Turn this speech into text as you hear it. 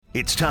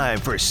It's time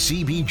for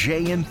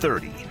CBJ in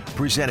 30,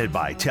 presented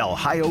by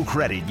Telhio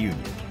Credit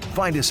Union.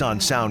 Find us on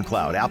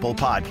SoundCloud, Apple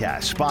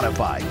Podcasts,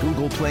 Spotify,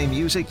 Google Play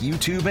Music,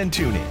 YouTube, and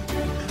TuneIn.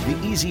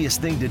 The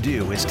easiest thing to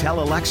do is tell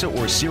Alexa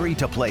or Siri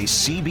to play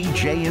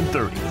CBJ in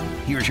 30.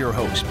 Here's your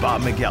host,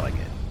 Bob McElligott.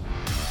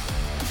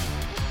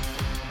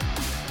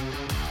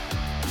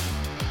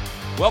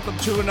 Welcome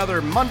to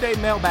another Monday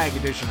mailbag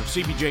edition of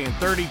CBJ in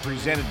 30,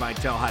 presented by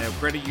Telhio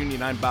Credit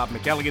Union. I'm Bob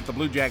McElligott. The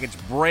Blue Jackets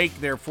break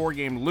their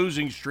four-game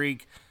losing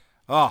streak.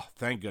 Oh,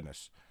 thank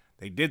goodness.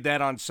 They did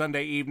that on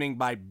Sunday evening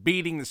by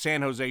beating the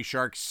San Jose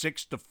Sharks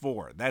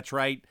 6-4. That's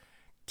right,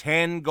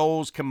 10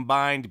 goals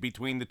combined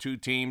between the two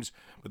teams,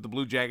 but the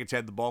Blue Jackets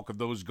had the bulk of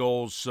those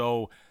goals,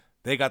 so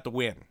they got the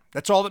win.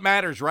 That's all that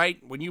matters, right?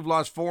 When you've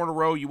lost 4 in a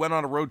row, you went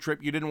on a road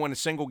trip, you didn't win a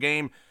single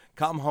game,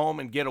 come home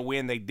and get a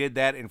win. They did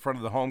that in front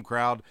of the home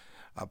crowd.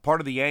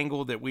 Part of the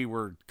angle that we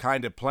were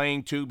kind of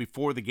playing to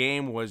before the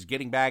game was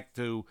getting back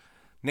to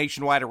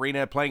Nationwide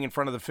Arena, playing in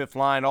front of the fifth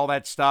line, all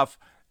that stuff.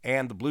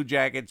 And the Blue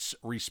Jackets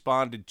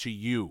responded to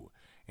you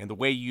and the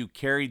way you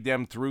carried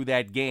them through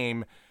that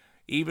game,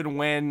 even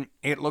when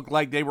it looked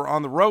like they were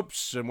on the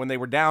ropes and when they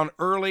were down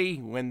early,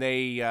 when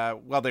they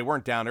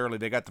weren't down early,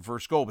 they got the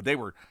first goal, but they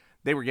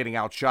were getting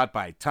outshot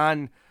by a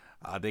ton.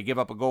 They give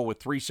up a goal with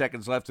 3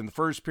 seconds left in the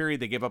first period.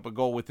 They give up a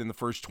goal within the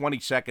first 20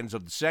 seconds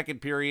of the second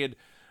period,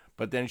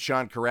 but then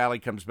Sean Kuraly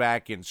comes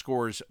back and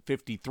scores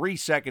 53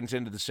 seconds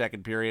into the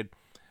second period,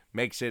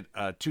 makes it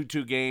a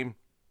 2-2 game.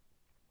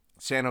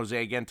 San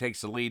Jose again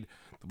takes the lead.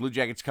 The Blue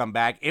Jackets come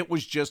back. It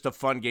was just a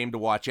fun game to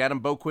watch. Adam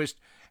Boqvist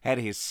had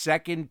his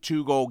second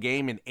 2-goal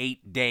game in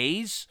 8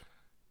 days.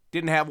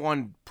 Didn't have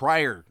one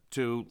prior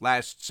to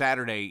last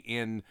Saturday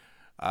in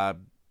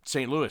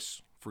St.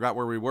 Louis. Forgot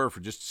where we were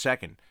for just a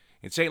second.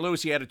 In St.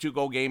 Louis, he had a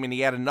 2-goal game, and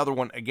he had another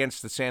one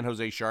against the San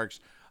Jose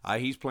Sharks.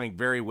 He's playing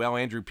very well.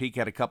 Andrew Peeke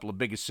had a couple of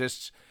big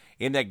assists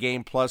in that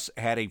game, plus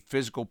had a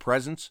physical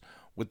presence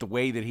with the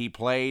way that he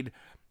played.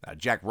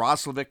 Jack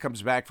Roslovic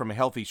comes back from a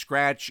healthy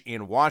scratch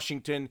in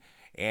Washington,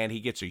 and he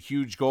gets a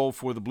huge goal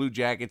for the Blue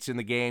Jackets in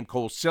the game.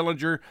 Cole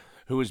Sillinger,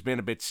 who has been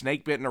a bit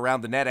snake-bitten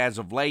around the net as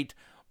of late,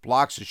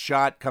 blocks a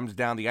shot, comes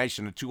down the ice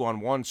in a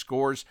 2-on-1,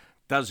 scores,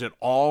 does it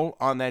all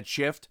on that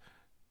shift,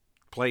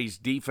 plays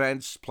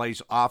defense,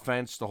 plays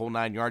offense, the whole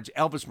 9 yards.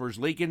 Elvis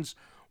Merzlikins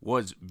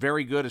was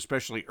very good,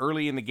 especially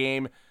early in the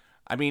game.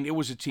 I mean, it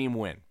was a team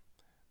win.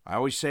 I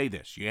always say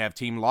this. You have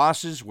team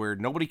losses where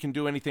nobody can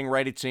do anything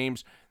right, it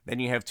seems. Then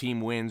you have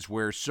team wins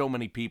where so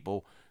many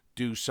people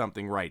do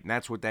something right. And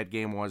that's what that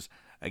game was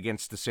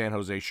against the San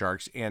Jose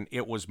Sharks. And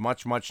it was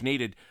much, much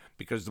needed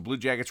because the Blue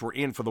Jackets were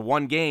in for the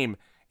one game,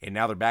 and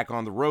now they're back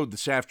on the road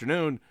this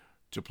afternoon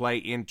to play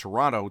in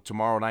Toronto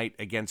tomorrow night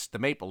against the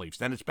Maple Leafs.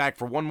 Then it's back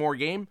for one more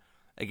game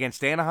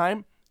against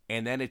Anaheim,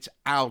 and then it's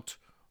out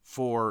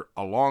for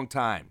a long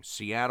time.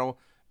 Seattle,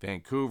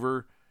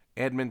 Vancouver,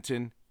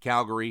 Edmonton,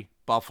 Calgary,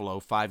 Buffalo,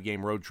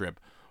 5-game road trip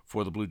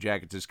for the Blue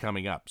Jackets is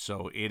coming up.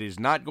 So it is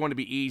not going to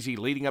be easy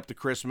leading up to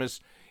Christmas.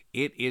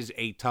 It is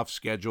a tough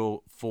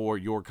schedule for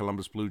your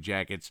Columbus Blue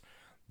Jackets.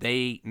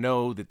 They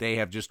know that they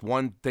have just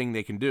one thing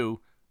they can do: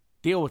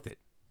 deal with it.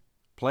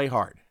 Play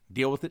hard.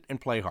 Deal with it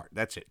and play hard.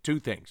 That's it. 2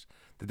 things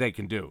that they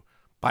can do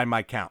by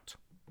my count.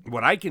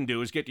 What I can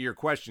do is get to your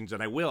questions,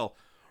 and I will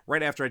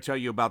right after I tell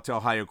you about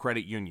Telhio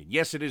Credit Union.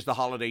 Yes, it is the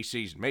holiday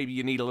season. Maybe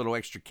you need a little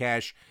extra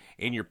cash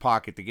in your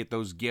pocket to get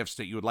those gifts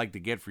that you would like to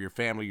get for your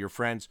family, your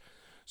friends.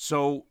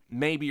 So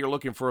maybe you're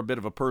looking for a bit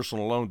of a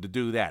personal loan to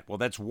do that. Well,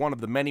 that's one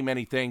of the many,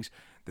 many things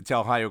that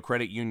Telhio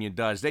Credit Union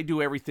does. They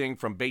do everything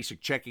from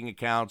basic checking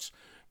accounts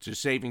to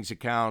savings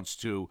accounts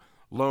to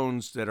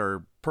loans that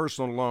are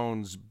personal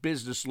loans,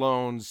 business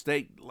loans.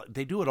 They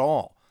do it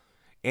all.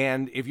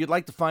 And if you'd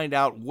like to find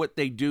out what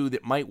they do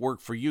that might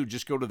work for you,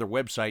 just go to their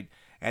website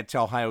at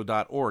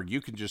telhio.org. You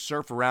can just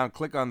surf around,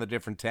 click on the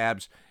different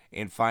tabs,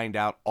 and find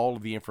out all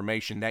of the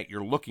information that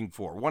you're looking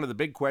for. One of the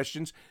big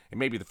questions, and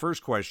maybe the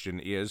first question,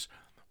 is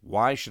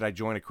why should I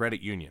join a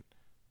credit union?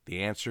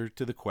 The answer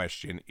to the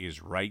question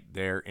is right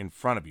there in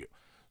front of you.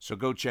 So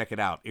go check it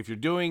out. If you're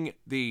doing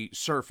the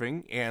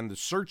surfing and the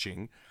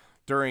searching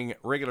during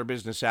regular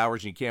business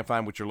hours and you can't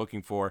find what you're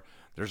looking for,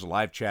 there's a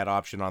live chat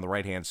option on the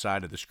right-hand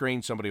side of the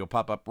screen. Somebody will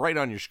pop up right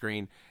on your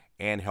screen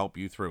and help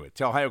you through it.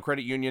 Telhio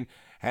Credit Union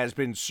has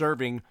been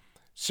serving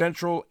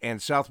Central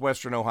and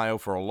Southwestern Ohio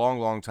for a long,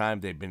 long time.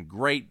 They've been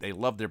great. They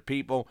love their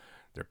people.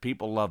 Their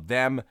people love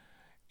them,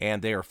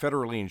 and they are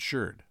federally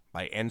insured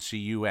by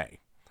NCUA.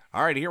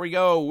 All right, here we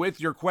go with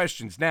your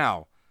questions.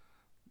 Now,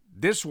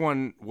 this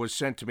one was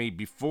sent to me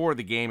before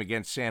the game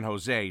against San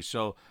Jose,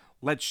 so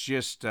let's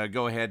just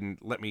go ahead and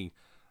let me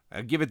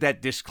give it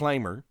that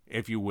disclaimer,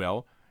 if you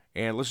will,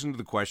 and listen to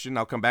the question.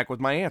 I'll come back with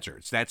my answer.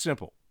 It's that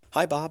simple.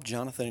 Hi, Bob.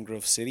 Jonathan in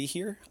Grove City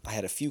here. I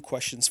had a few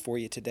questions for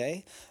you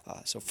today.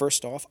 So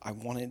first off, I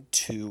wanted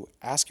to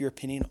ask your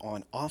opinion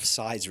on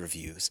offsides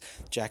reviews.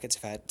 Jackets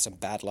have had some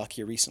bad luck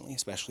here recently,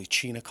 especially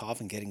Chinakhov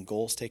and getting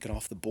goals taken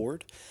off the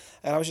board.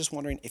 And I was just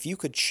wondering if you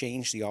could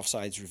change the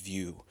offsides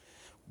review,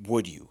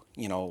 would you,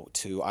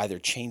 to either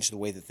change the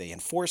way that they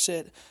enforce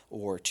it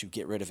or to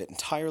get rid of it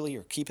entirely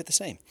or keep it the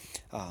same?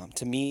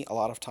 To me, a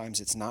lot of times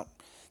it's not,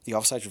 the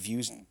offside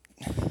reviews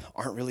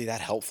aren't really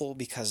that helpful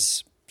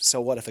because so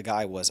what if a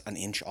guy was an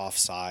inch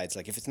offsides?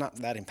 Like if it's not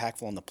that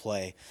impactful on the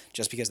play,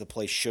 just because the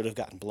play should have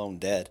gotten blown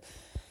dead,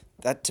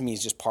 that to me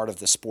is just part of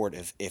the sport.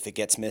 If it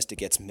gets missed, it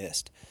gets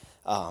missed.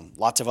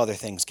 Lots of other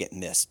things get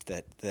missed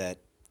that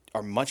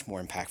are much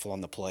more impactful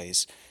on the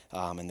plays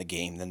in the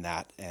game than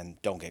that,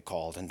 and don't get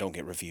called and don't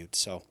get reviewed.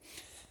 So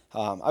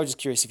I was just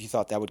curious if you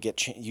thought that would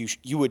get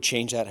you would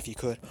change that if you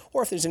could,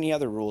 or if there's any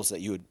other rules that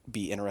you would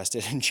be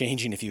interested in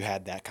changing if you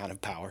had that kind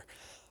of power.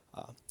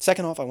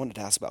 Second off, I wanted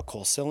to ask about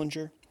Cole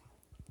Sillinger.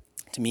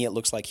 To me, it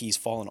looks like he's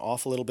fallen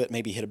off a little bit,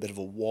 maybe hit a bit of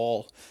a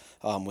wall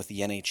with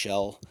the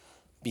NHL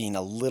being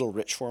a little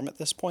rich for him at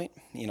this point,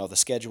 the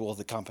schedule of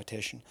the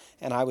competition.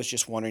 And I was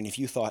just wondering if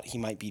you thought he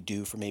might be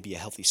due for maybe a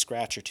healthy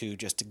scratch or two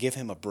just to give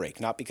him a break,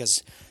 not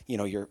because,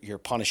 you're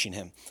punishing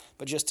him,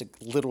 but just to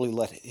literally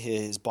let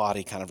his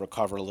body kind of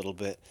recover a little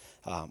bit,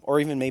 or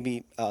even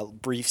maybe a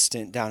brief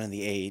stint down in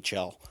the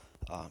AHL,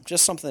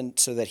 just something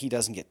so that he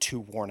doesn't get too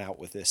worn out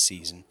with this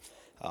season.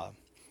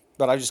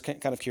 But I was just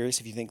kind of curious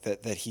if you think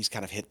that he's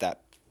kind of hit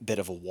that bit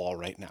of a wall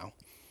right now.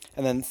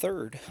 And then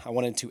third, I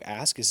wanted to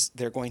ask, is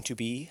there going to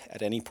be,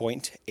 at any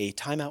point, a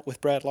Timeout with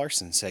Brad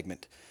Larson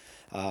segment?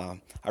 I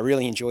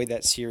really enjoyed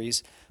that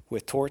series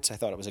with Torts. I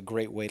thought it was a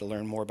great way to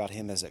learn more about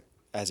him as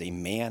a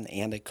man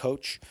and a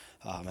coach,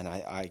 and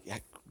I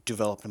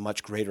developed a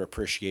much greater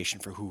appreciation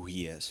for who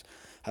he is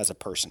as a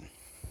person.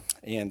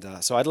 And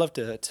so I'd love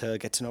to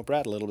get to know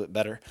Brad a little bit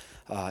better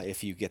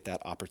if you get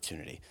that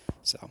opportunity.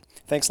 So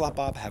thanks a lot,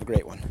 Bob. Have a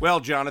great one. Well,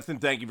 Jonathan,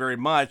 thank you very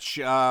much.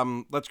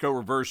 Let's go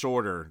reverse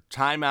order.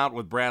 Timeout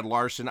with Brad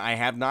Larson. I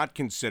have not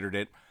considered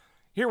it.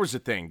 Here was the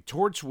thing.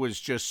 Torts was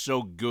just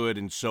so good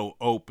and so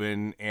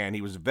open, and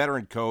he was a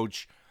veteran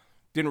coach.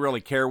 Didn't really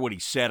care what he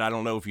said. I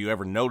don't know if you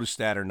ever noticed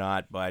that or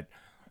not, but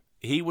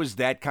he was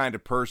that kind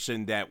of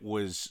person that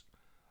was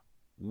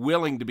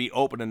willing to be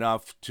open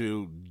enough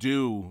to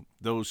do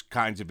those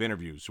kinds of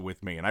interviews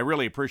with me, and I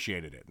really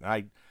appreciated it.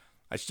 I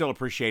still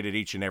appreciate it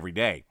each and every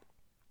day.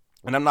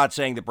 And I'm not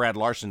saying that Brad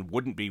Larson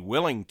wouldn't be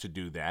willing to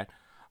do that.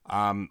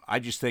 I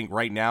just think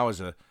right now as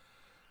a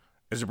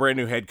brand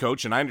new head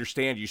coach, and I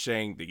understand you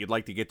saying that you'd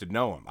like to get to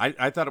know him.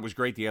 I thought it was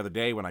great the other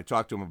day when I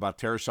talked to him about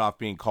Tarasov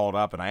being called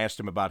up, and I asked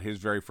him about his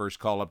very first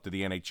call up to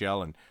the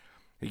NHL, and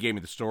he gave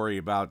me the story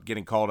about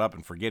getting called up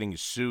and forgetting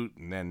his suit,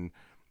 and then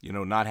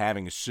not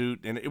having a suit,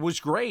 and it was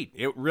great.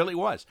 It really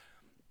was.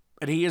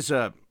 And he's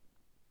a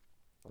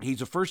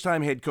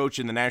first-time head coach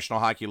in the National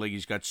Hockey League.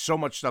 He's got so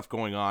much stuff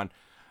going on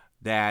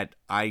that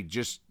I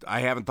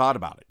haven't thought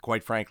about it,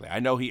 quite frankly. I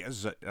know he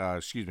has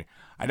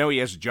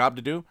a job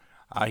to do.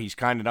 He's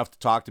kind enough to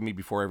talk to me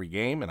before every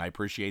game, and I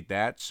appreciate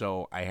that.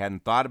 So I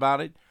hadn't thought about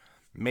it.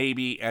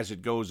 Maybe as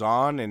it goes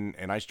on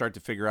and I start to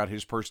figure out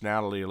his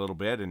personality a little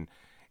bit and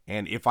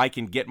if I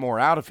can get more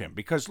out of him.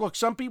 Because, look,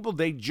 some people,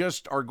 they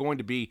just are going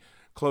to be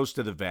close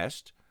to the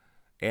vest,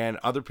 and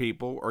other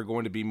people are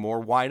going to be more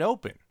wide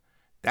open.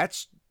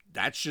 That's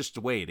just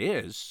the way it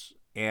is.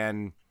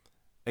 And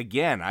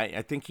again,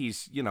 I think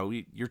he's,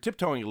 you're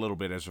tiptoeing a little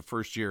bit as a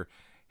first-year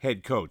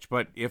head coach.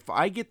 But if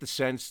I get the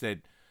sense that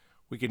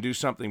we can do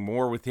something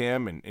more with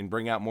him and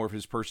bring out more of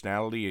his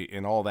personality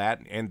and all that,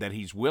 and that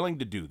he's willing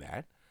to do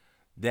that,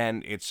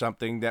 then it's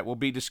something that will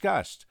be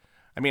discussed.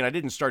 I mean, I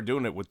didn't start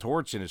doing it with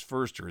Torts in his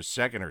first or his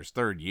second or his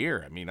third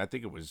year. I mean, I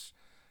think it was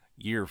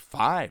year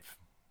 5.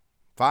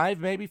 4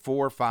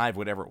 or 5,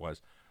 whatever it was.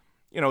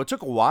 It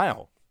took a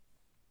while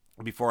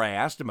before I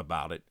asked him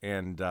about it,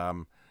 and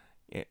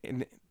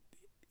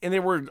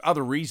there were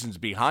other reasons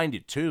behind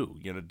it too,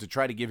 to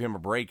try to give him a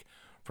break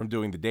from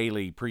doing the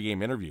daily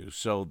pregame interviews.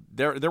 So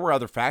there were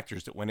other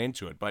factors that went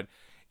into it, but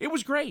it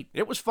was great.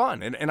 It was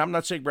fun, and I'm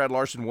not saying Brad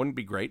Larson wouldn't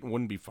be great and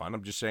wouldn't be fun.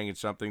 I'm just saying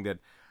it's something that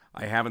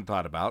I haven't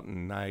thought about,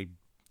 and I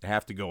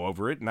have to go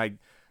over it, and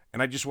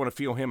I just want to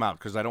feel him out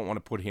because I don't want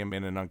to put him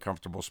in an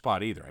uncomfortable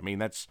spot either. I mean,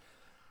 that's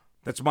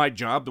my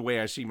job. The way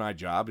I see my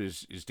job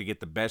is to get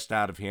the best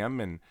out of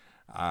him, and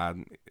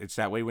it's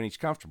that way when he's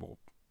comfortable.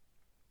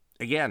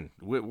 Again,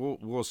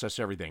 we'll assess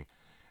everything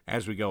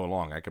as we go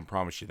along. I can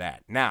promise you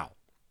that. Now,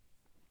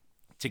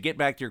 to get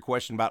back to your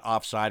question about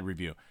offside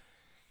review,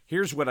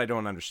 here's what I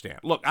don't understand.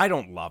 Look, I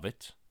don't love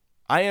it.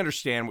 I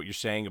understand what you're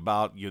saying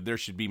about there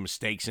should be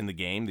mistakes in the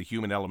game, the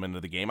human element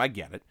of the game. I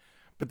get it.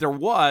 But there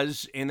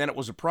was, and then it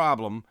was a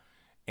problem,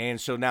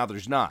 and so now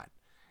there's not.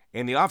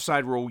 And the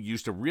offside rule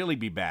used to really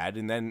be bad,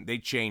 and then they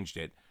changed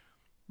it.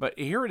 But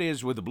here it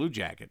is with the Blue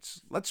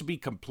Jackets. Let's be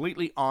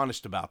completely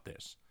honest about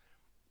this.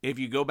 If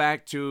you go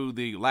back to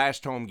the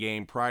last home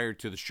game prior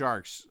to the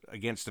Sharks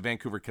against the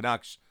Vancouver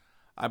Canucks,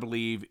 I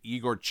believe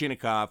Igor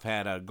Chinnikov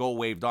had a goal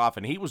waved off,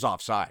 and he was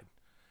offside.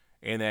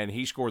 And then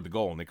he scored the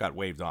goal, and it got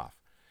waved off.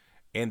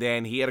 And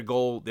then he had a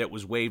goal that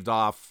was waved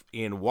off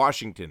in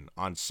Washington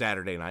on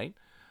Saturday night.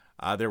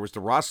 There was the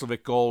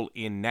Roslovic goal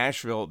in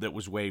Nashville that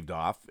was waved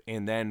off.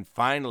 And then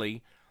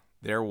finally,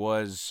 there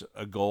was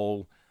a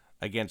goal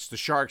against the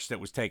Sharks that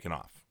was taken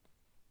off.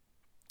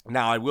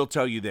 Now, I will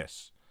tell you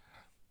this.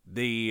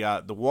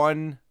 The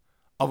one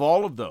of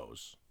all of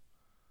those,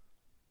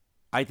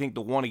 I think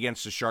the one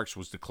against the Sharks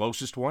was the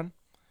closest one,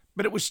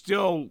 but it was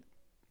still,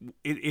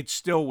 it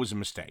still was a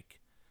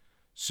mistake.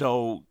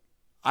 So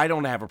I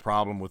don't have a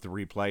problem with the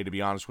replay, to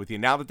be honest with you.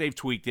 Now that they've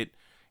tweaked it,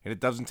 and it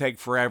doesn't take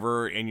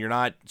forever, and you're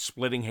not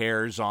splitting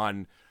hairs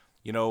on,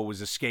 was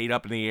a skate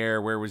up in the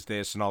air, where was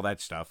this, and all that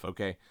stuff,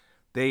 okay?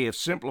 They have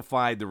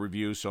simplified the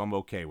review, so I'm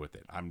okay with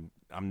it. I'm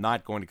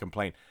not going to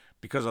complain,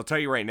 because I'll tell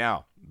you right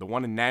now, the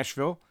one in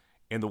Nashville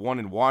and the one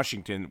in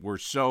Washington were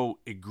so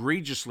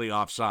egregiously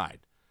offside.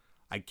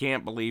 I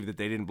can't believe that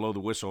they didn't blow the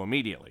whistle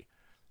immediately.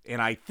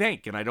 And I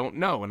think, and I don't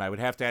know, and I would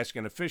have to ask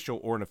an official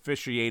or an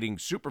officiating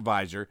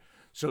supervisor,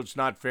 so it's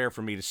not fair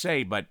for me to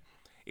say, but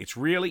it's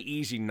really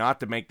easy not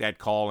to make that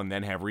call and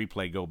then have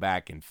replay go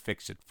back and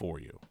fix it for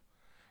you.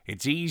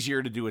 It's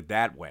easier to do it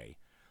that way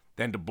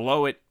than to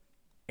blow it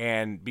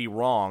and be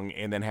wrong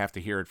and then have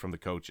to hear it from the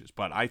coaches.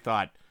 But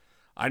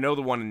I know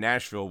the one in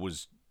Nashville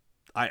was,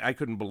 I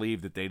couldn't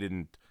believe that they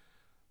didn't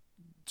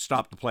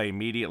stop the play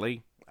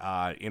immediately.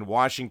 In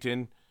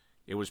Washington,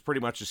 it was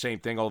pretty much the same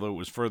thing, although it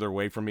was further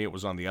away from me. It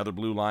was on the other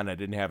blue line. I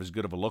didn't have as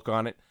good of a look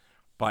on it.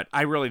 But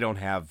I really don't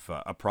have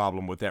a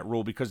problem with that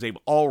rule because they've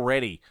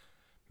already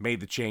made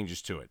the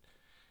changes to it.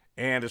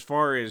 And as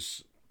far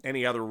as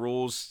any other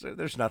rules,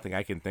 there's nothing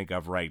I can think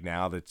of right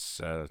now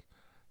that's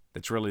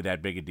really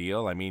that big a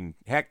deal. I mean,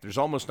 heck, there's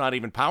almost not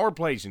even power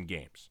plays in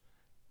games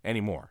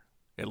anymore,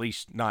 at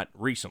least not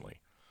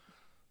recently.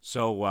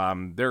 So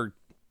they're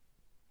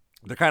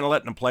kind of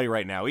letting them play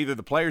right now. Either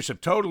the players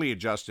have totally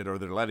adjusted or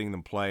they're letting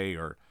them play,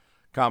 or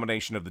a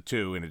combination of the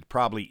two, and it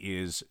probably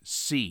is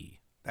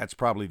C. That's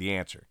probably the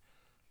answer.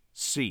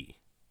 C,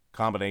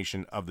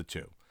 combination of the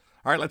two.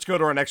 All right, let's go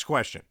to our next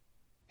question.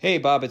 Hey,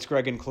 Bob, it's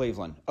Greg in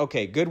Cleveland.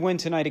 Okay, good win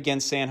tonight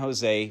against San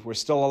Jose. We're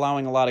still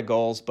allowing a lot of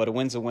goals, but a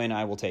win's a win.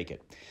 I will take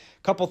it.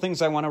 Couple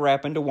things I want to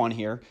wrap into one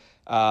here.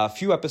 A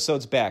few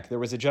episodes back, there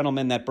was a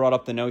gentleman that brought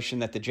up the notion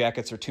that the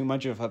Jackets are too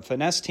much of a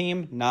finesse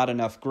team, not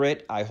enough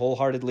grit. I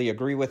wholeheartedly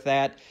agree with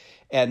that.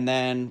 And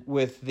then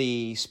with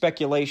the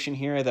speculation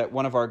here that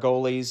one of our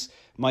goalies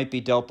might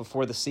be dealt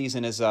before the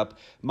season is up,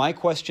 my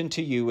question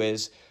to you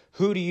is,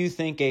 who do you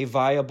think a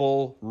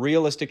viable,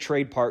 realistic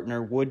trade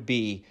partner would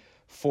be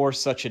for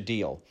such a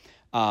deal?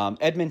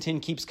 Edmonton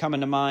keeps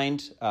coming to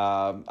mind.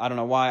 I don't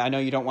know why. I know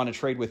you don't want to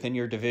trade within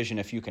your division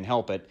if you can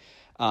help it.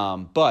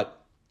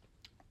 But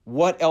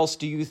what else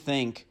do you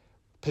think,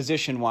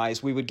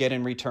 position-wise, we would get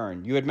in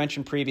return? You had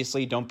mentioned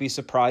previously, don't be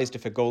surprised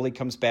if a goalie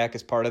comes back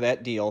as part of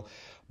that deal.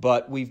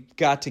 But we've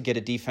got to get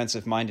a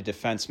defensive-minded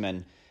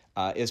defenseman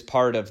as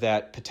part of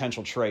that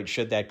potential trade,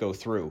 should that go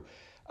through.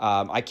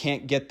 I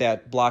can't get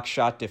that block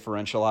shot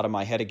differential out of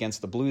my head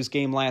against the Blues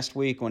game last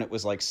week when it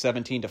was like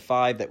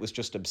 17-5. That was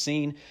just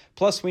obscene.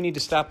 Plus, we need to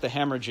stop the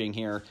hemorrhaging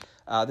here.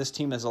 This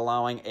team is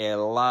allowing a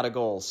lot of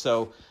goals.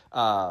 So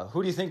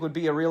who do you think would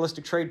be a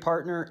realistic trade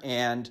partner,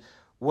 and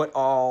what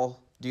all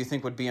do you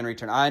think would be in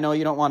return? I know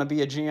you don't want to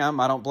be a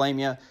GM. I don't blame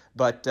you,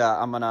 but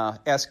I'm going to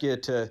ask you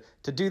to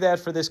do that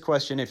for this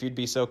question if you'd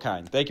be so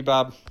kind. Thank you,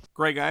 Bob.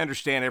 Greg, I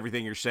understand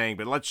everything you're saying,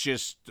 but let's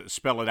just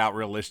spell it out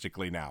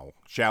realistically now,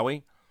 shall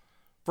we?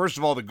 First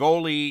of all, the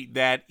goalie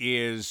that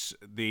is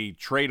the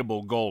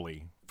tradable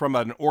goalie from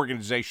an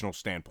organizational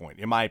standpoint,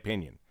 in my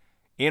opinion,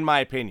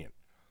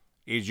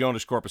 is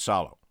Joonas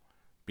Korpisalo,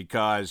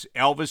 because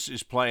Elvis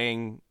is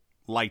playing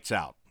lights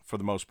out for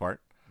the most part.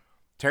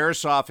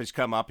 Tarasov has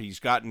come up. He's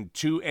gotten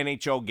 2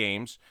 NHL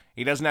games.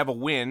 He doesn't have a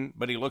win,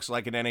 but he looks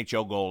like an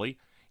NHL goalie.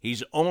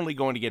 He's only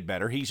going to get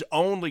better. He's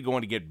only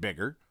going to get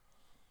bigger.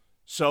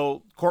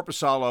 So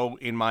Korpisalo,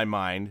 in my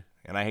mind,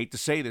 and I hate to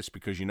say this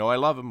because you know I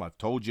love him. I've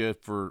told you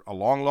for a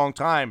long, long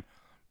time,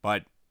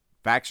 but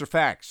facts are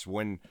facts.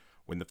 When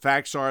the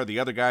facts are the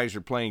other guys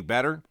are playing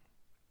better,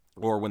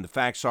 or when the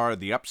facts are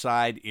the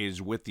upside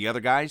is with the other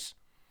guys,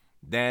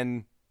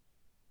 then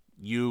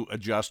you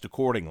adjust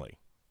accordingly,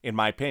 in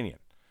my opinion.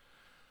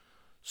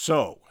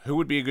 So, who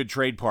would be a good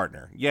trade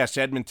partner? Yes,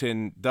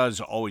 Edmonton does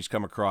always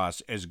come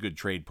across as a good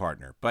trade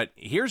partner. But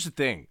here's the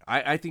thing.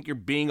 I think you're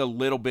being a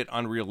little bit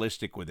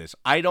unrealistic with this.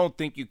 I don't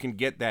think you can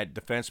get that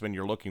defenseman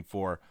you're looking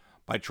for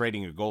by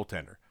trading a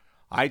goaltender.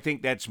 I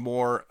think that's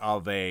more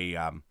of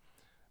a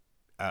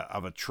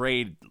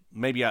trade,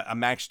 maybe a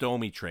Max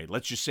Domi trade.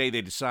 Let's just say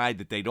they decide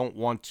that they don't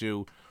want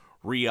to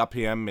re-up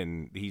him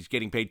and he's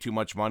getting paid too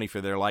much money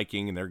for their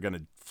liking and they're going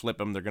to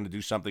flip him, they're going to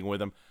do something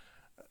with him.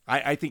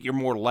 I think you're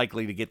more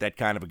likely to get that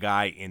kind of a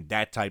guy in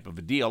that type of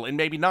a deal, and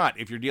maybe not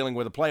if you're dealing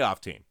with a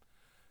playoff team,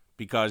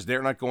 because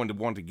they're not going to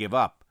want to give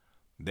up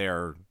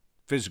their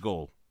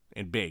physical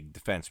and big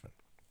defenseman.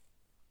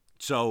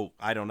 So,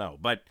 I don't know.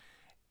 But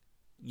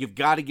you've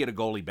got to get a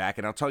goalie back,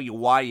 and I'll tell you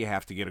why you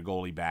have to get a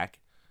goalie back.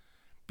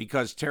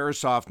 Because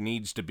Tarasov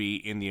needs to be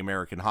in the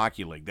American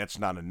Hockey League. That's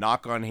not a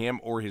knock on him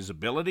or his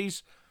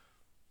abilities.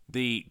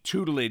 The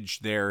tutelage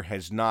there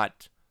has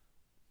not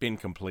been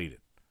completed.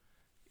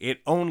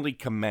 It only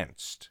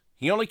commenced.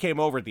 He only came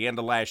over at the end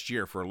of last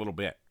year for a little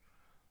bit.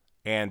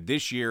 And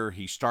this year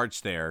he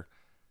starts there,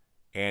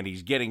 and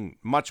he's getting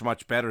much,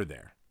 much better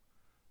there.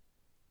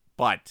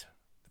 But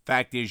the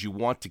fact is, you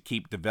want to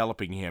keep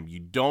developing him. You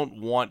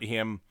don't want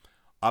him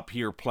up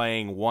here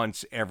playing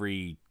once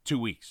every 2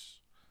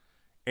 weeks.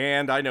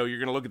 And I know you're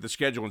going to look at the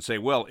schedule and say,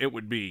 well, it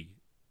would be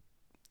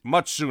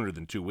much sooner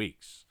than 2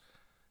 weeks.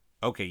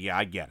 Okay, yeah,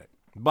 I get it.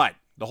 But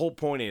the whole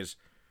point is,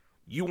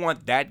 you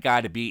want that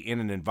guy to be in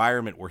an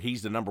environment where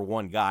he's the number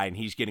one guy and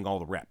he's getting all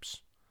the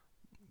reps.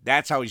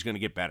 That's how he's going to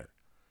get better.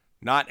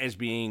 Not as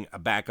being a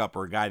backup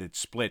or a guy that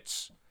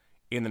splits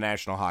in the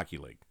National Hockey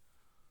League.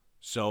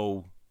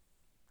 So,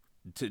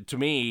 to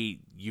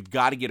me, you've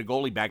got to get a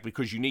goalie back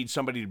because you need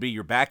somebody to be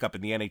your backup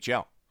in the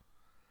NHL.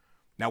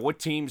 Now, what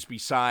teams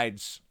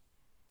besides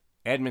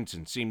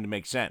Edmonton seem to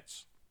make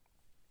sense?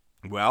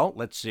 Well,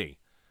 let's see.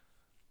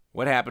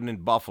 What happened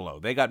in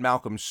Buffalo? They got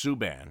Malcolm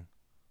Subban,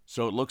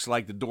 so it looks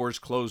like the door's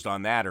closed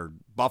on that, or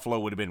Buffalo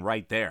would have been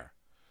right there.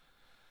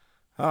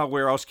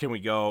 Where else can we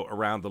go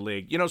around the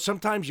league? You know,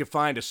 sometimes you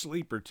find a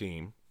sleeper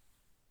team,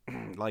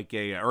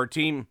 or a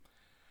team,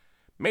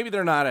 maybe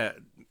they're not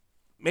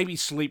maybe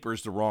sleeper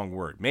is the wrong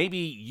word. Maybe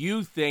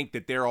you think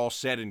that they're all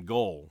set in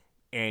goal,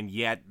 and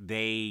yet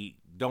they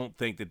don't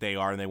think that they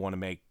are, and they want to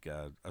make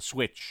a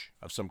switch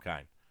of some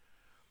kind.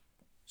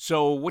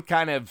 So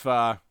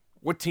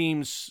what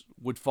teams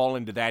would fall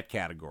into that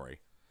category?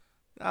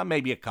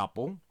 Maybe a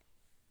couple.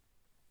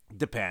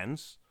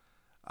 Depends.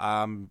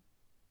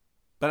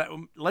 But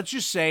let's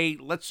just say,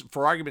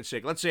 for argument's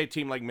sake, let's say a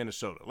team like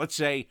Minnesota. Let's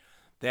say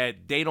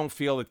that they don't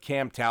feel that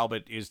Cam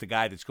Talbot is the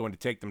guy that's going to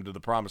take them to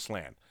the promised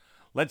land.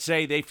 Let's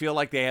say they feel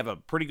like they have a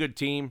pretty good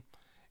team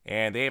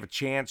and they have a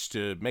chance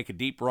to make a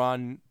deep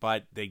run,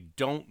 but they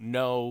don't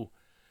know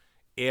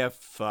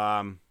if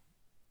the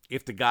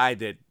guy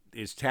that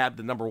is tabbed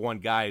the number one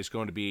guy is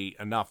going to be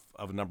enough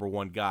of a number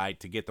one guy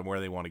to get them where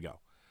they want to go.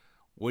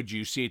 Would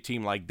you see a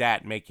team like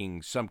that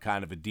making some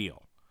kind of a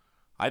deal?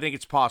 I think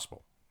it's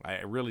possible.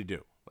 I really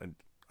do. And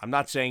I'm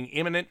not saying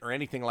imminent or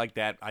anything like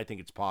that. I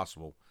think it's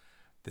possible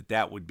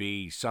that would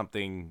be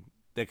something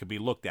that could be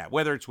looked at,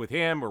 whether it's with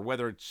him or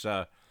whether it's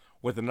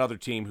with another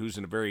team who's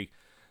in a very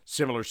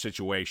similar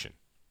situation.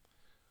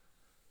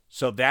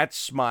 So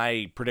that's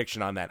my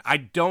prediction on that. I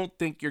don't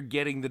think you're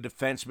getting the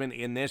defenseman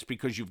in this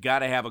because you've got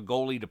to have a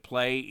goalie to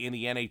play in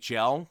the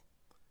NHL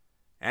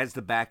as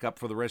the backup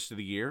for the rest of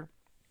the year.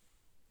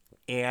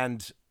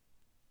 And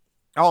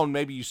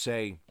maybe you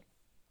say,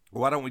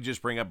 why don't we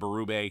just bring up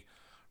Berube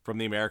from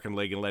the American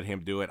League and let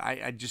him do it?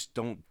 I just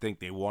don't think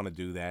they want to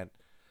do that.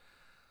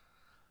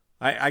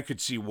 I could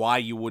see why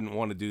you wouldn't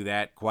want to do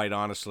that, quite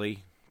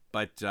honestly.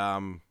 But,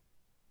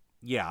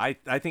 yeah,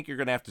 I think you're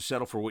going to have to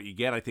settle for what you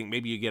get. I think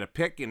maybe you get a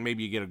pick and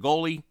maybe you get a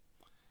goalie,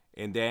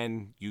 and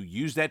then you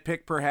use that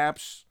pick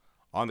perhaps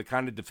on the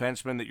kind of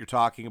defenseman that you're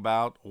talking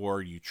about,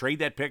 or you trade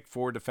that pick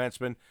for a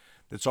defenseman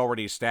that's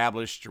already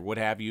established or what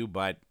have you.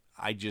 But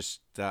I'm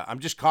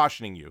just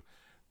cautioning you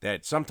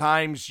that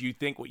sometimes you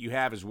think what you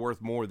have is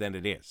worth more than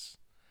it is.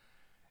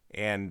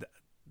 And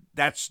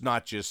that's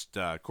not just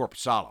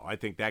Korpisalo. I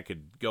think that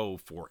could go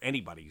for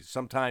anybody.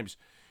 Sometimes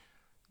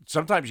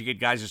you get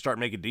guys that start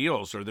making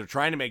deals, or they're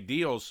trying to make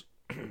deals,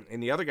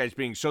 and the other guy's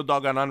being so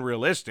doggone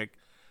unrealistic,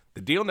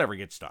 the deal never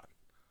gets done.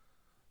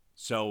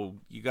 So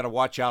you got to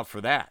watch out for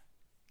that.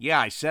 Yeah,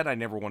 I said I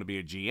never want to be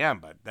a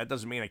GM, but that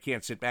doesn't mean I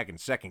can't sit back and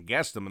second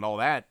guess them and all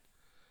that.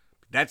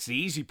 That's the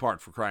easy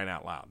part, for crying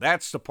out loud.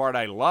 That's the part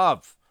I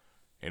love,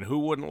 and who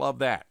wouldn't love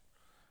that?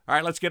 All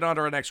right, let's get on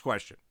to our next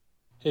question.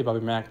 Hey,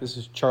 Bobby Mack. This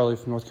is Charlie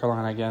from North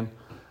Carolina again.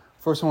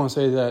 First, I want to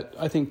say that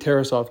I think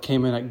Tarasov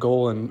came in at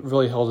goal and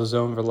really held his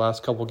own for the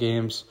last couple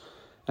games.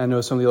 I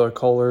know some of the other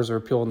callers or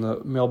people in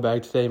the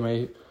mailbag today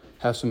may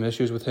have some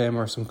issues with him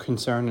or some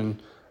concern,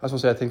 and I just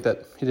want to say I think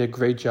that he did a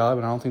great job,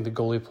 and I don't think the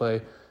goalie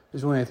play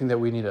is really anything that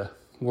we need to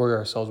worry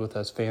ourselves with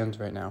as fans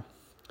right now.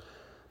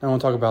 Now I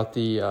want to talk about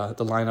the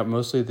lineup,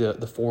 mostly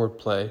the forward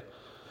play.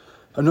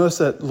 I've noticed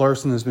that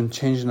Larson has been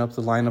changing up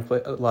the lineup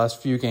the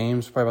last few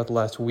games, probably about the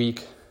last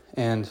week,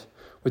 and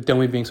with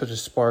Domi being such a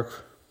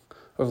spark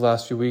over the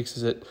last few weeks,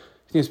 you think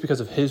it's because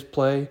of his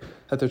play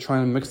that they're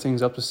trying to mix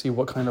things up to see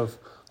what kind of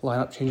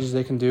lineup changes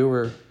they can do,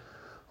 or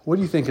what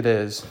do you think it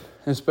is?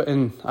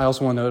 And I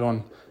also want to note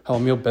on how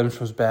Emil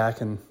Bemstrom's back,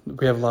 and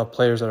we have a lot of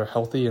players that are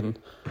healthy and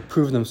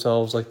proving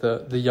themselves, like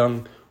the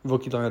young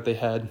rookie line that they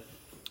had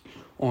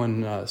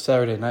on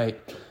Saturday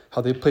night,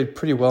 how they played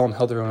pretty well and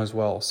held their own as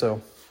well.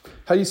 So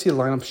how do you see the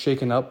lineup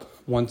shaken up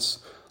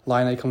once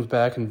Laine comes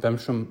back and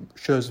Bemstrom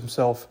shows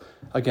himself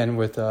again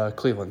with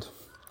Cleveland?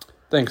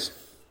 Thanks.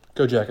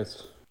 Go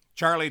Jackets.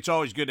 Charlie, it's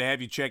always good to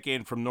have you check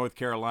in from North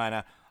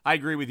Carolina. I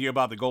agree with you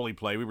about the goalie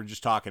play. We were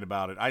just talking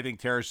about it. I think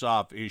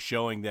Tarasov is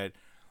showing that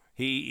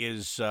he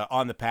is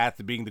on the path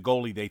to being the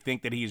goalie they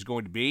think that he is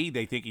going to be.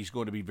 They think he's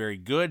going to be very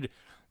good.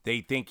 They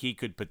think he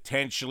could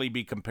potentially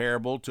be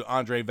comparable to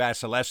Andrei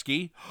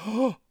Vasilevsky.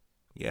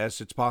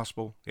 Yes, it's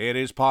possible. It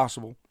is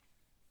possible.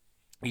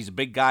 He's a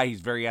big guy.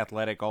 He's very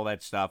athletic, all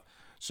that stuff.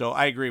 So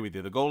I agree with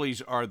you. The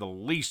goalies are the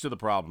least of the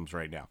problems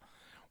right now.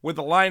 With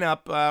the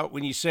lineup,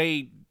 when you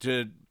say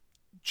to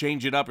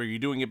change it up, are you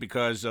doing it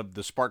because of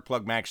the spark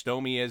plug Max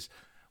Domi is?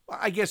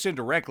 I guess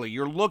indirectly,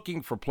 you're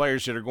looking for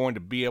players that are going to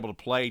be able to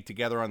play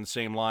together on the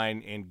same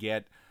line and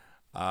get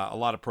a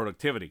lot of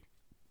productivity.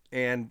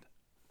 And,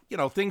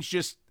 things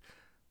just,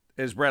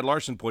 as Brad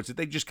Larson puts it,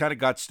 they just kind of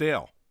got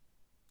stale.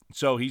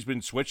 So he's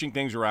been switching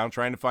things around,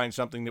 trying to find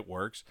something that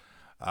works.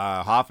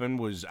 Hoffman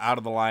was out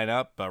of the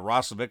lineup.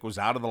 Roslovic was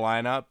out of the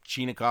lineup.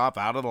 Chinakhov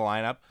out of the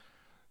lineup.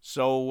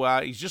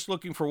 So he's just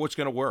looking for what's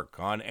going to work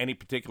on any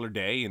particular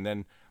day. And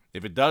then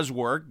if it does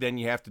work, then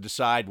you have to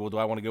decide, well, do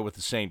I want to go with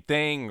the same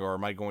thing, or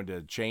am I going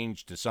to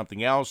change to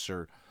something else,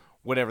 or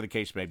whatever the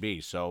case may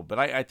be. So, but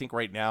I think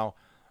right now,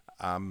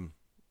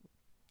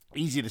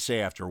 easy to say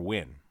after a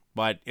win.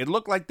 But it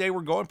looked like they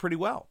were going pretty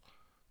well,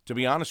 to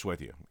be honest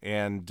with you.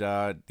 And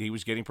he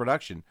was getting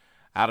production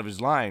out of his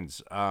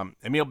lines.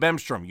 Emil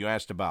Bemstrom, you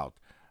asked about.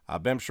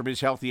 Bemstrom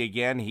is healthy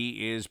again.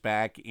 He is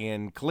back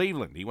in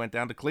Cleveland. He went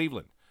down to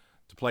Cleveland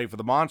to play for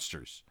the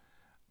Monsters.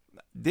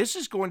 This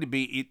is going to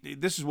be,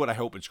 this is what I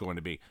hope it's going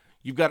to be.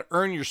 You've got to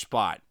earn your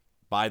spot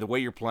by the way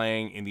you're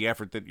playing and the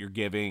effort that you're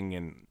giving,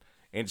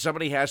 and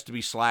somebody has to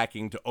be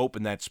slacking to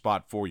open that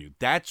spot for you.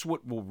 That's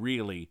what will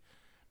really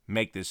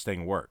make this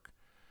thing work.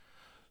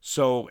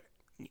 So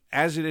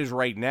as it is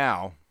right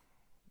now,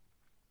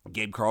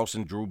 Gabe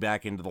Carlson drew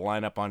back into the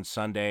lineup on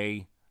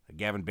Sunday.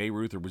 Gavin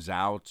Bayreuther was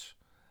out.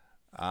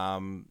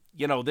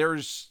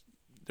 There's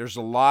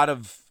a lot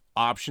of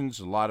options,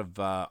 a lot of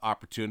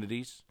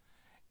opportunities,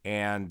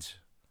 and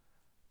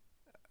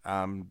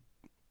I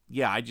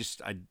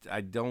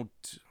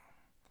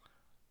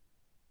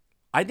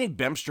think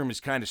Bemstrom is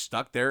kind of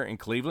stuck there in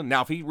Cleveland.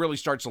 Now, if he really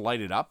starts to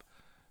light it up,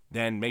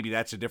 then maybe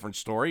that's a different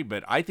story,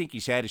 but I think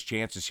he's had his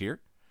chances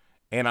here,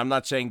 and I'm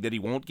not saying that he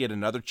won't get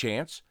another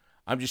chance.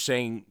 I'm just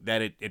saying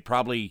that it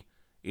probably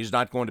is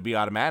not going to be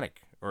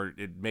automatic, or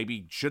it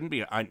maybe shouldn't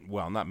be.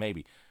 Not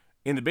maybe.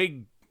 In the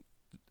big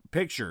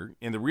picture,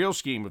 in the real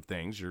scheme of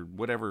things, or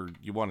whatever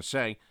you want to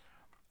say,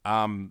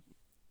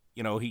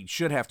 he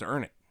should have to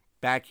earn it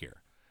back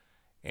here.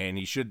 And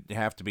he should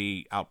have to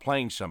be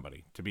outplaying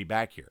somebody to be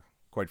back here,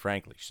 quite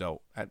frankly.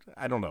 So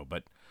I don't know.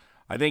 But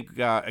I think,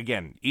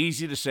 again,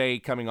 easy to say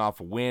coming off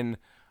a win.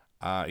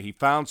 He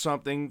found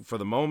something for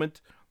the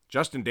moment.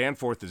 Justin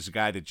Danforth is a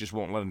guy that just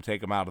won't let him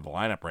take him out of the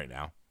lineup right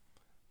now,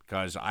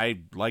 because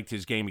I liked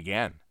his game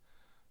again.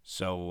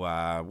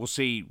 So we'll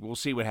see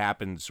what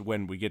happens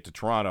when we get to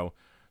Toronto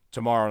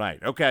tomorrow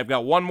night. Okay, I've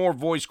got one more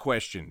voice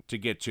question to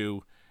get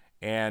to,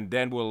 and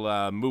then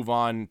we'll move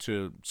on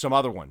to some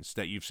other ones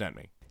that you've sent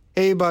me.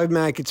 Hey, Bob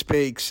Mack, it's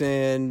Bakes,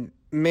 and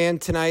man,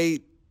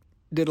 tonight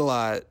did a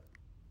lot.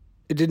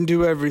 It didn't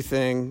do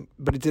everything,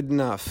 but it did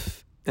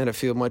enough, and I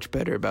feel much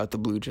better about the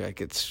Blue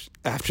Jackets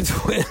after the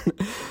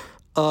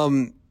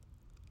win.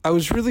 I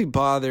was really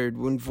bothered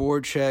when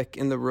Voracek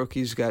and the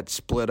rookies got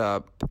split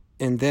up,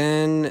 and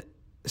then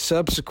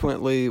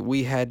subsequently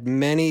we had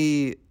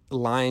many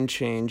line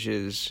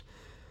changes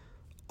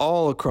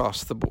all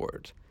across the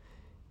board.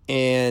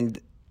 And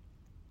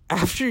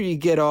after you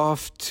get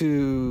off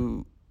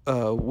to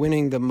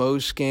winning the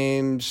most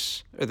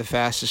games, or the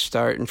fastest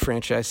start in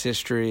franchise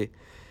history,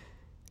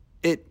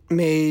 it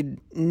made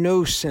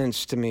no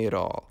sense to me at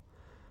all.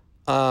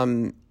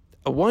 I'm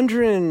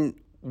wondering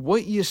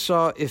what you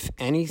saw, if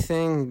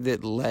anything,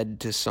 that led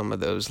to some of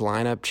those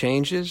lineup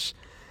changes.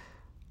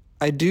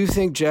 I do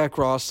think Jack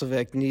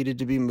Roslovic needed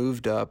to be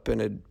moved up,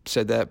 and had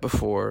said that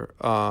before.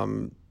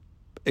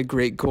 A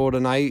great goal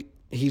tonight.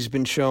 He's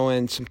been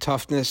showing some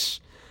toughness.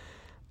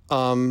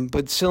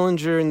 But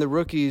Sillinger and the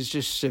rookies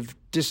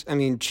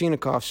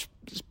Chinakhov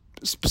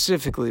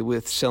specifically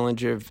with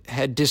Sillinger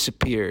had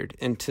disappeared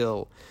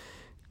until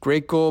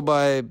great goal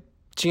by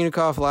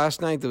Chinakhov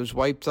last night that was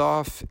wiped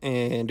off,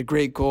 and a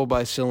great goal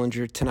by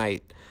Sillinger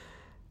tonight.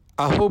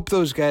 I hope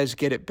those guys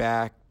get it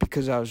back,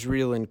 because I was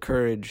real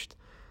encouraged.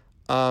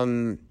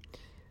 Defensemen,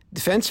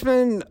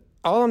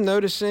 all I'm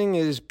noticing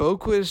is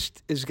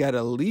Boquist has got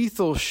a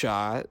lethal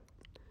shot,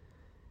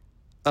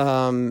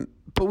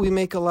 but we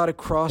make a lot of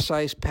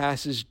cross-ice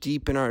passes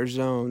deep in our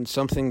zone,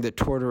 something that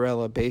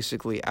Tortorella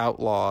basically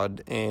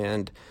outlawed.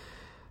 And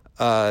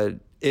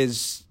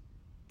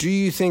do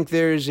you think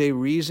there's a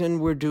reason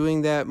we're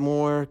doing that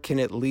more? Can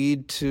it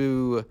lead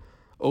to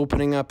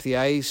opening up the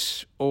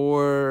ice,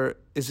 or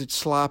is it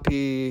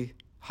sloppy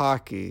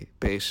hockey,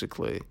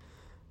 basically,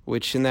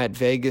 which in that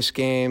Vegas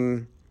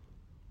game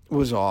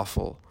was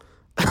awful?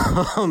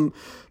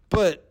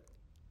 But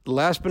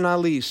last but not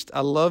least,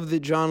 I love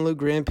that Jean-Luc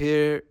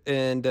Grandpierre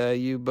and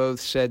you both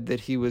said that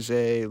he was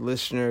a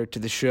listener to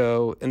the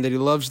show and that he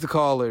loves the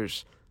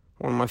callers.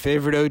 One of my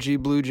favorite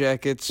OG Blue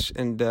Jackets.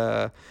 And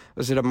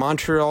was it a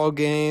Montreal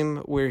game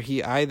where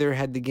he either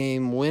had the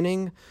game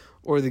winning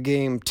or the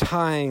game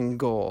tying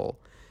goal,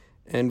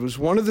 and was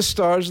one of the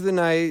stars of the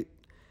night.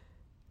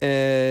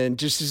 And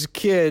just as a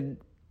kid,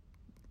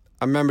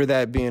 I remember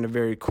that being a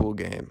very cool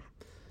game.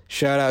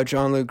 Shout out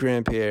Jean-Luc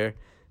Grandpierre.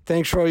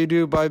 Thanks for all you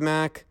do, Bob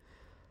Mack.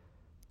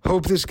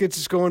 Hope this gets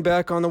us going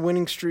back on the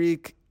winning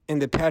streak,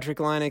 and that Patrick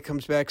Laine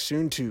comes back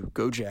soon too.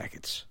 Go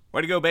Jackets.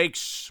 Way to go,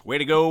 Bakes. Way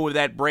to go with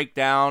that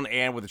breakdown,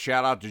 and with a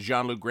shout-out to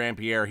Jean-Luc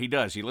Grandpierre. He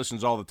does. He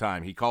listens all the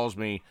time. He calls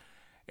me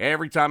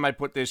every time I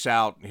put this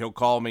out, he'll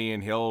call me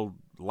and he'll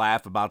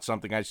laugh about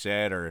something I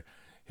said, or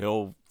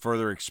he'll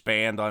further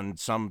expand on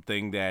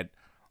something that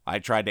I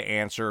tried to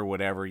answer or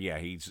whatever. Yeah,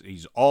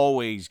 he's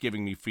always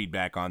giving me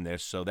feedback on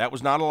this. So that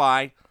was not a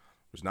lie.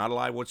 It was not a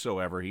lie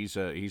whatsoever. He's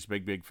a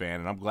big fan,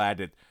 and I'm glad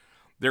that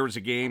there was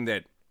a game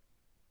that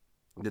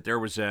there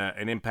was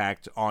an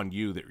impact on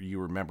you that you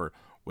remember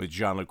with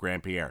Jean-Luc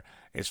Grandpierre.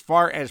 As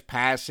far as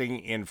passing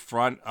in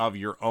front of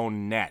your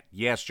own net,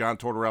 yes, John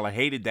Tortorella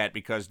hated that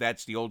because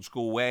that's the old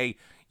school way.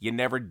 You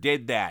never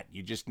did that.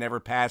 You just never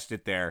passed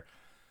it there.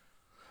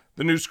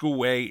 The new school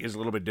way is a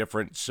little bit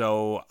different,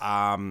 so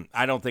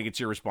I don't think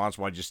it's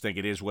irresponsible. I just think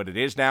it is what it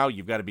is now.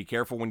 You've got to be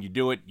careful when you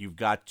do it. You've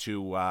got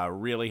to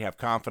really have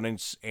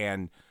confidence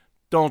and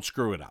don't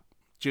screw it up.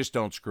 Just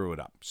don't screw it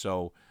up.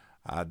 So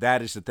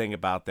that is the thing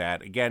about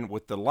that. Again,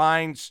 with the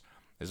lines,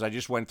 as I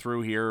just went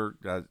through here,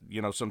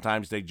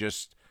 sometimes they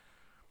just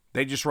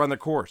run the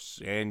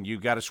course, and you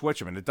got to switch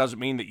them. And it doesn't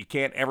mean that you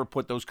can't ever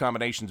put those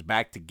combinations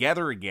back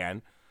together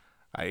again.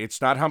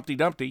 It's not Humpty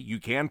Dumpty. You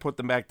can put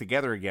them back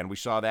together again. We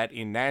saw that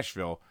in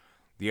Nashville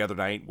the other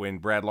night when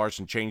Brad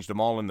Larson changed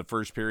them all in the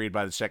first period.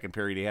 By the second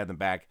period, he had them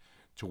back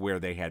to where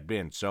they had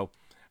been. So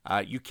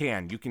you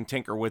can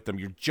tinker with them.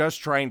 You're just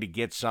trying to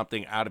get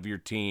something out of your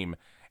team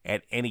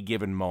at any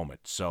given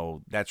moment.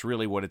 So that's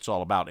really what it's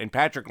all about. And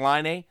Patrik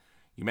Laine,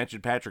 you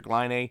mentioned Patrik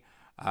Laine.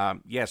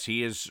 Yes,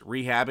 he is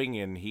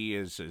rehabbing, and he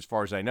is, as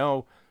far as I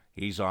know,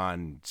 he's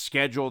on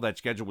schedule. That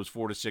schedule was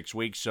 4 to 6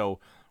 weeks,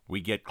 so we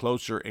get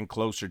closer and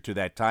closer to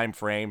that time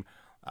frame.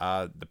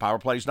 The power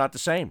play is not the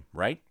same,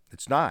 right?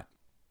 It's not.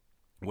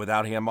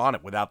 Without him on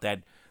it, without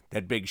that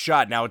big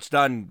shot. Now, it's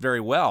done very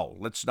well.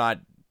 Let's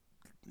not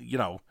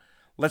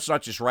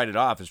just write it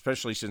off,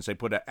 especially since they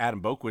put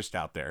Adam Boqvist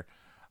out there.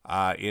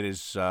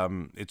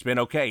 It's been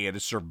okay. It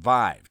has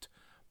survived.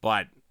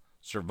 But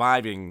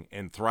surviving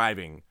and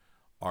thriving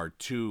are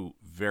two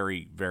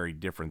very, very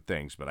different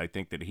things. But I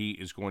think that he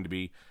is going to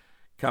be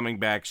coming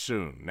back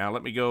soon. Now,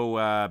 let me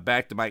go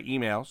back to my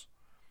emails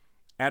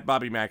at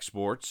Bobby Mack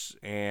Sports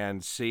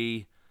and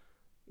see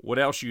what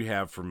else you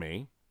have for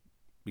me,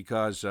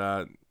 because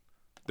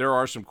there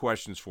are some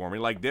questions for me,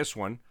 like this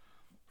one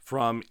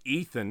from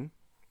Ethan.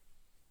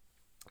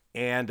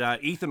 And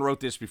Ethan wrote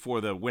this before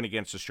the win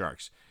against the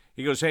Sharks.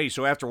 He goes, "Hey,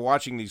 so after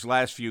watching these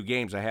last few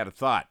games, I had a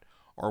thought.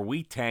 Are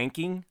we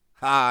tanking?"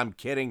 I'm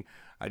kidding.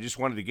 I just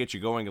wanted to get you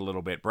going a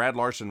little bit. Brad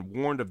Larson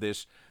warned of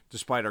this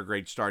despite our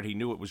great start. He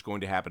knew it was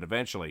going to happen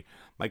eventually.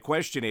 My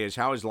question is,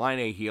 how is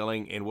Laine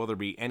healing, and will there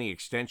be any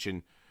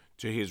extension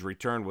to his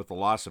return with the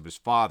loss of his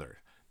father?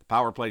 The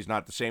power play is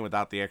not the same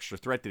without the extra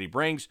threat that he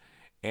brings.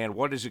 And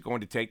what is it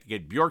going to take to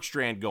get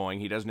Bjorkstrand going?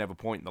 He doesn't have a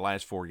point in the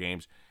last 4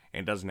 games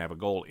and doesn't have a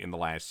goal in the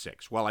last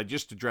 6. Well, I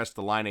just addressed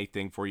the Laine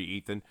thing for you,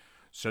 Ethan,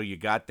 so you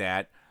got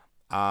that.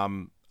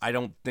 I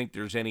don't think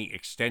there's any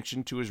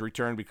extension to his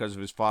return because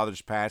of his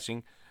father's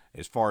passing.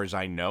 As far as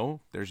I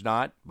know, there's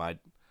not. But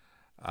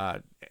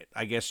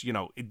I guess,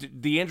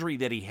 the injury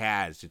that he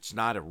has, it's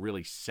not a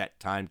really set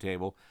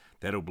timetable.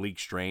 That oblique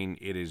strain,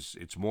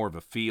 it's more of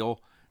a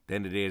feel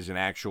than it is an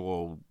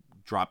actual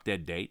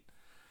drop-dead date.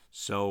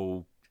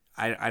 So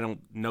I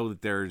don't know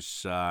that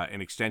there's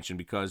an extension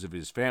because of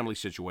his family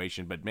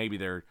situation, but maybe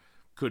there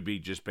could be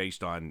just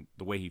based on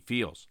the way he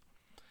feels.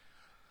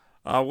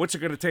 What's it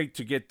going to take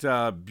to get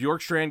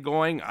Bjorkstrand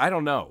going? I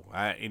don't know.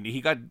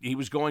 He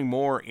was going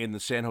more in the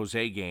San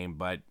Jose game,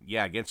 but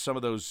yeah, against some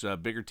of those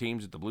bigger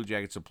teams that the Blue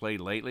Jackets have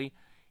played lately,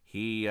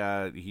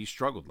 he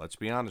struggled. Let's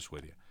be honest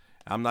with you.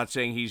 I'm not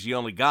saying he's the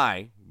only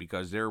guy,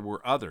 because there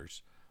were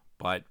others,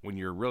 but when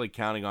you're really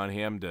counting on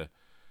him to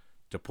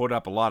put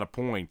up a lot of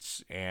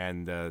points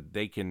and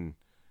they can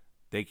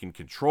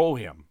control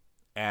him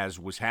as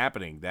was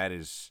happening, that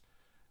is,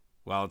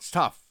 well, it's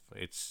tough.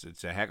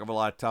 It's a heck of a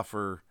lot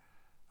tougher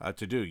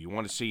to do. You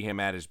want to see him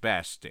at his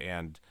best,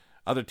 and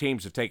other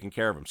teams have taken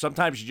care of him.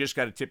 Sometimes you just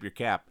got to tip your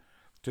cap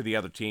to the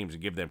other teams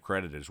and give them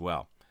credit as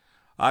well.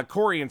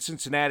 Corey in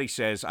Cincinnati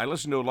says, I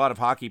listen to a lot of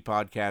hockey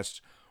podcasts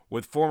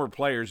with former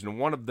players, and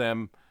one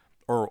theme,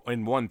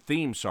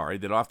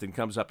 that often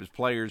comes up is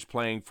players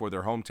playing for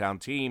their hometown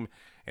team,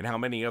 and how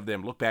many of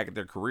them look back at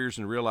their careers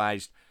and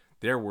realized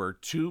there were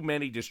too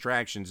many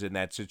distractions in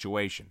that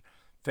situation.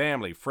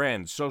 Family,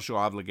 friends, social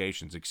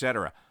obligations,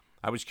 etc.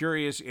 I was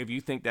curious if you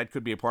think that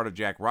could be a part of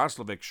Jack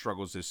Roslovic's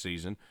struggles this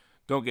season.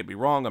 Don't get me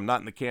wrong, I'm not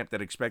in the camp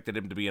that expected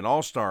him to be an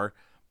all-star,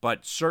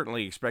 but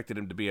certainly expected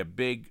him to be a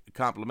big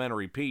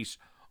complementary piece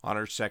on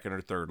our second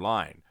or third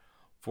line.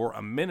 For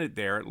a minute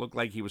there, it looked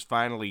like he was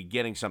finally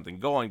getting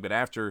something going, but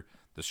after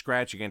the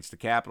scratch against the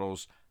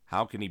Capitals,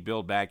 how can he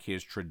build back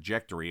his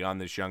trajectory on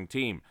this young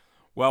team?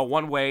 Well,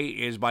 one way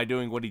is by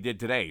doing what he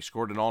did today,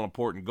 scored an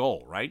all-important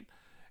goal, right?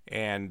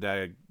 And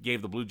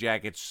gave the Blue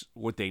Jackets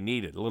what they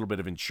needed, a little bit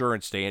of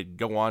insurance. They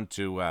go on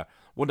to,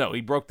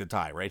 he broke the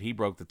tie, right? He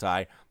broke the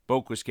tie.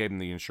 Boqvist gave him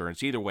the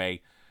insurance. Either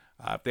way,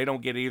 if they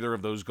don't get either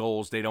of those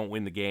goals, they don't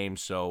win the game.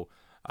 So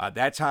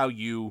that's how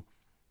you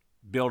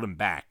build him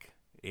back,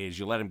 is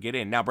you let him get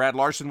in. Now, Brad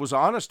Larson was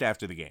honest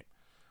after the game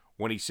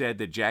when he said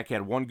that Jack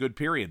had one good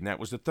period, and that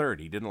was the third.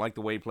 He didn't like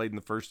the way he played in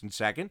the first and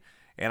second,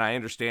 and I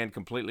understand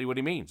completely what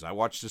he means. I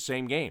watched the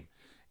same game,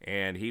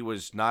 and he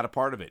was not a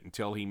part of it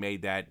until he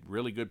made that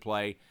really good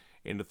play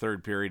in the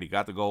third period. He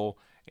got the goal,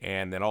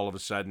 and then all of a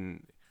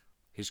sudden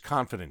his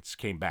confidence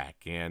came back,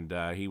 and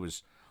he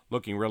was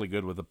looking really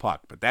good with the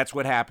puck. But that's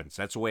what happens.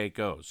 That's the way it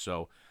goes.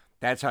 So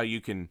that's how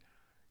you can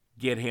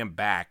get him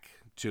back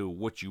to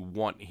what you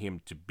want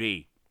him to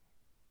be.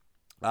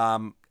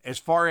 As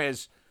far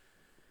as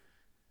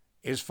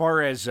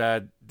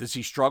does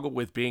he struggle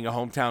with being a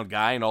hometown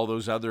guy and all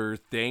those other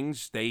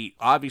things, they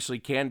obviously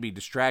can be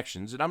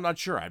distractions, and I'm not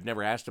sure. I've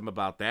never asked him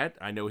about that.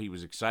 I know he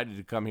was excited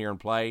to come here and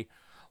play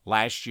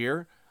last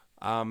year,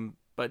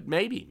 but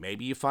maybe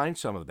you find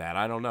some of that.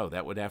 I don't know.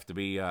 That would have to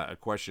be a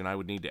question I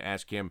would need to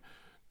ask him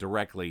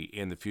directly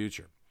in the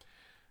future.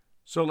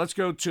 So let's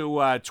go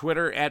to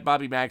Twitter, at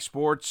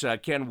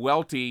BobbyMacSports. Ken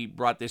Welty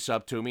brought this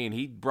up to me, and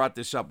he brought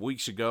this up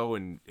weeks ago,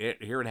 and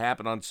here it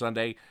happened on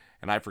Sunday,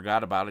 and I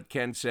forgot about it.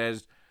 Ken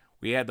says,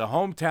 we had the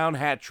hometown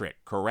hat trick,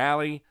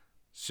 Kuraly,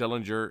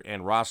 Sillinger,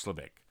 and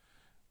Roslovic.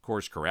 Of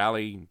course,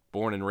 Kuraly,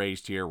 born and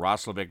raised here.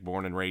 Roslovic,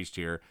 born and raised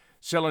here.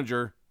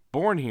 Sillinger,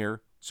 born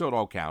here, so it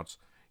all counts.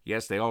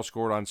 Yes, they all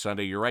scored on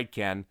Sunday. You're right,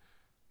 Ken.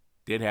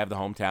 Did have the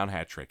hometown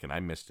hat trick, and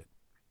I missed it.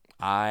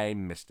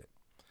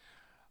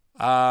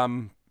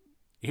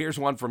 Here's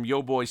one from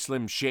Yo Boy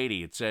Slim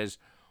Shady. It says,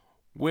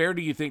 where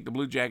do you think the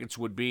Blue Jackets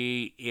would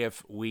be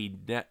if we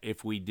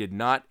did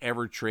not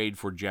ever trade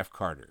for Jeff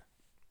Carter?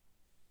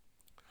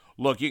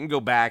 Look, you can go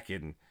back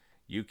and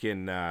you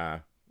can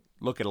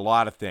look at a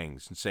lot of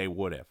things and say,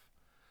 what if?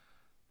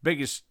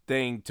 Biggest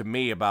thing to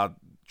me about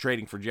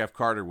trading for Jeff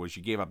Carter was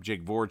you gave up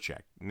Jake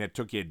Voracek, and it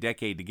took you a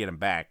decade to get him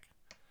back.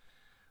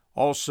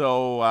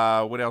 Also,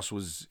 what else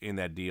was in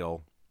that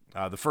deal?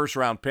 The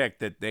first-round pick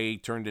that they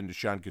turned into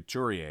Sean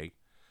Couturier.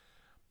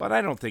 But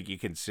I don't think you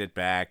can sit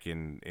back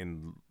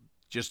and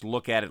just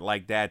look at it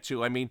like that,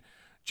 too. I mean,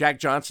 Jack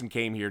Johnson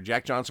came here.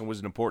 Jack Johnson was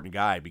an important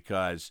guy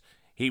because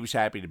he was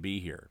happy to be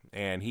here,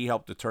 and he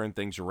helped to turn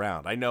things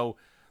around. I know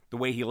the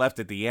way he left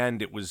at the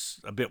end, it was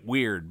a bit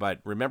weird,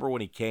 but remember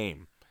when he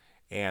came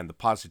and the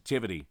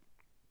positivity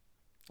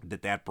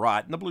that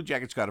brought. And the Blue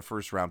Jackets got a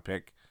first-round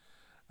pick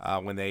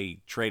when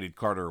they traded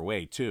Carter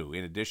away, too,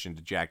 in addition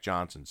to Jack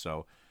Johnson.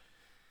 So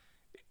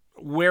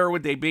where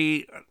would they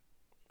be?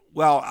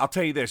 Well, I'll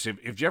tell you this.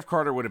 If Jeff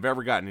Carter would have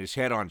ever gotten his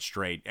head on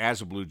straight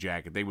as a Blue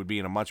Jacket, they would be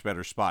in a much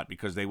better spot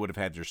because they would have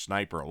had their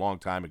sniper a long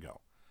time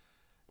ago.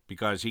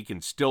 Because he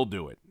can still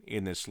do it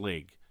in this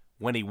league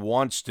when he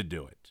wants to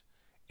do it.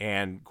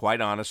 And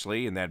quite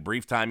honestly, in that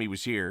brief time he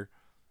was here,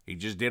 he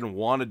just didn't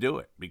want to do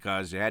it.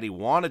 Because had he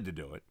wanted to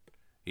do it,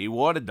 he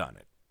would have done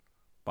it.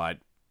 But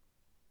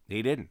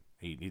he didn't.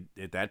 He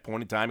at that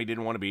point in time, he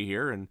didn't want to be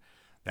here, and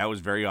that was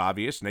very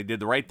obvious. And they did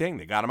the right thing.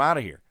 They got him out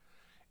of here.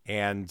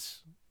 And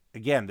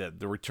again,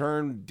 the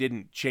return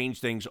didn't change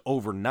things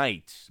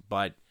overnight,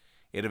 but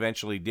it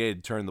eventually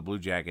did turn the Blue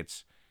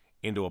Jackets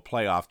into a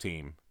playoff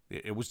team.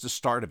 It was the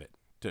start of it.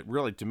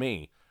 To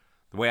me,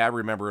 the way I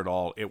remember it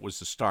all, it was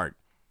the start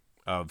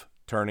of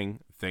turning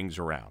things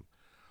around.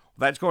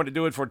 Well, that's going to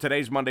do it for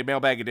today's Monday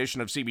Mailbag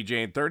edition of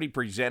CBJ and 30,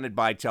 presented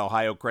by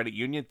Ohio Credit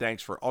Union.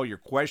 Thanks for all your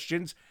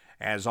questions.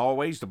 As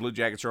always, the Blue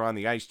Jackets are on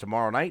the ice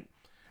tomorrow night.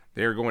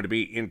 They're going to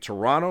be in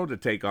Toronto to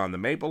take on the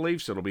Maple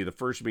Leafs. It'll be the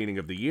first meeting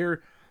of the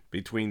year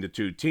between the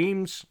two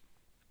teams.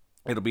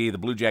 It'll be the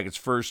Blue Jackets'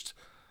 first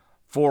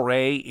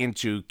foray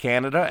into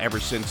Canada ever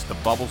since the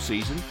bubble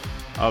season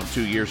of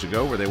 2 years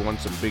ago, where they won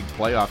some big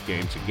playoff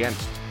games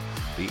against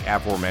the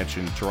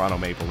aforementioned Toronto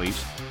Maple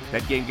Leafs.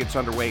 That game gets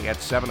underway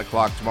at 7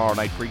 o'clock tomorrow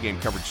night. Pre-game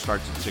coverage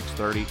starts at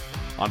 6:30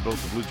 on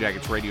both the Blue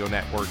Jackets Radio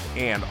Network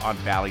and on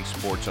Valley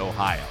Sports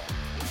Ohio.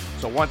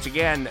 So once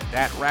again,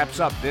 that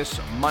wraps up this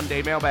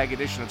Monday Mailbag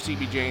edition of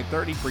CBJ and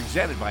 30,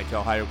 presented by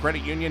Ohio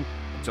Credit Union.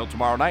 Until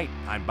tomorrow night,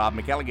 I'm Bob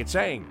McElligott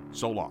saying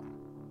so long.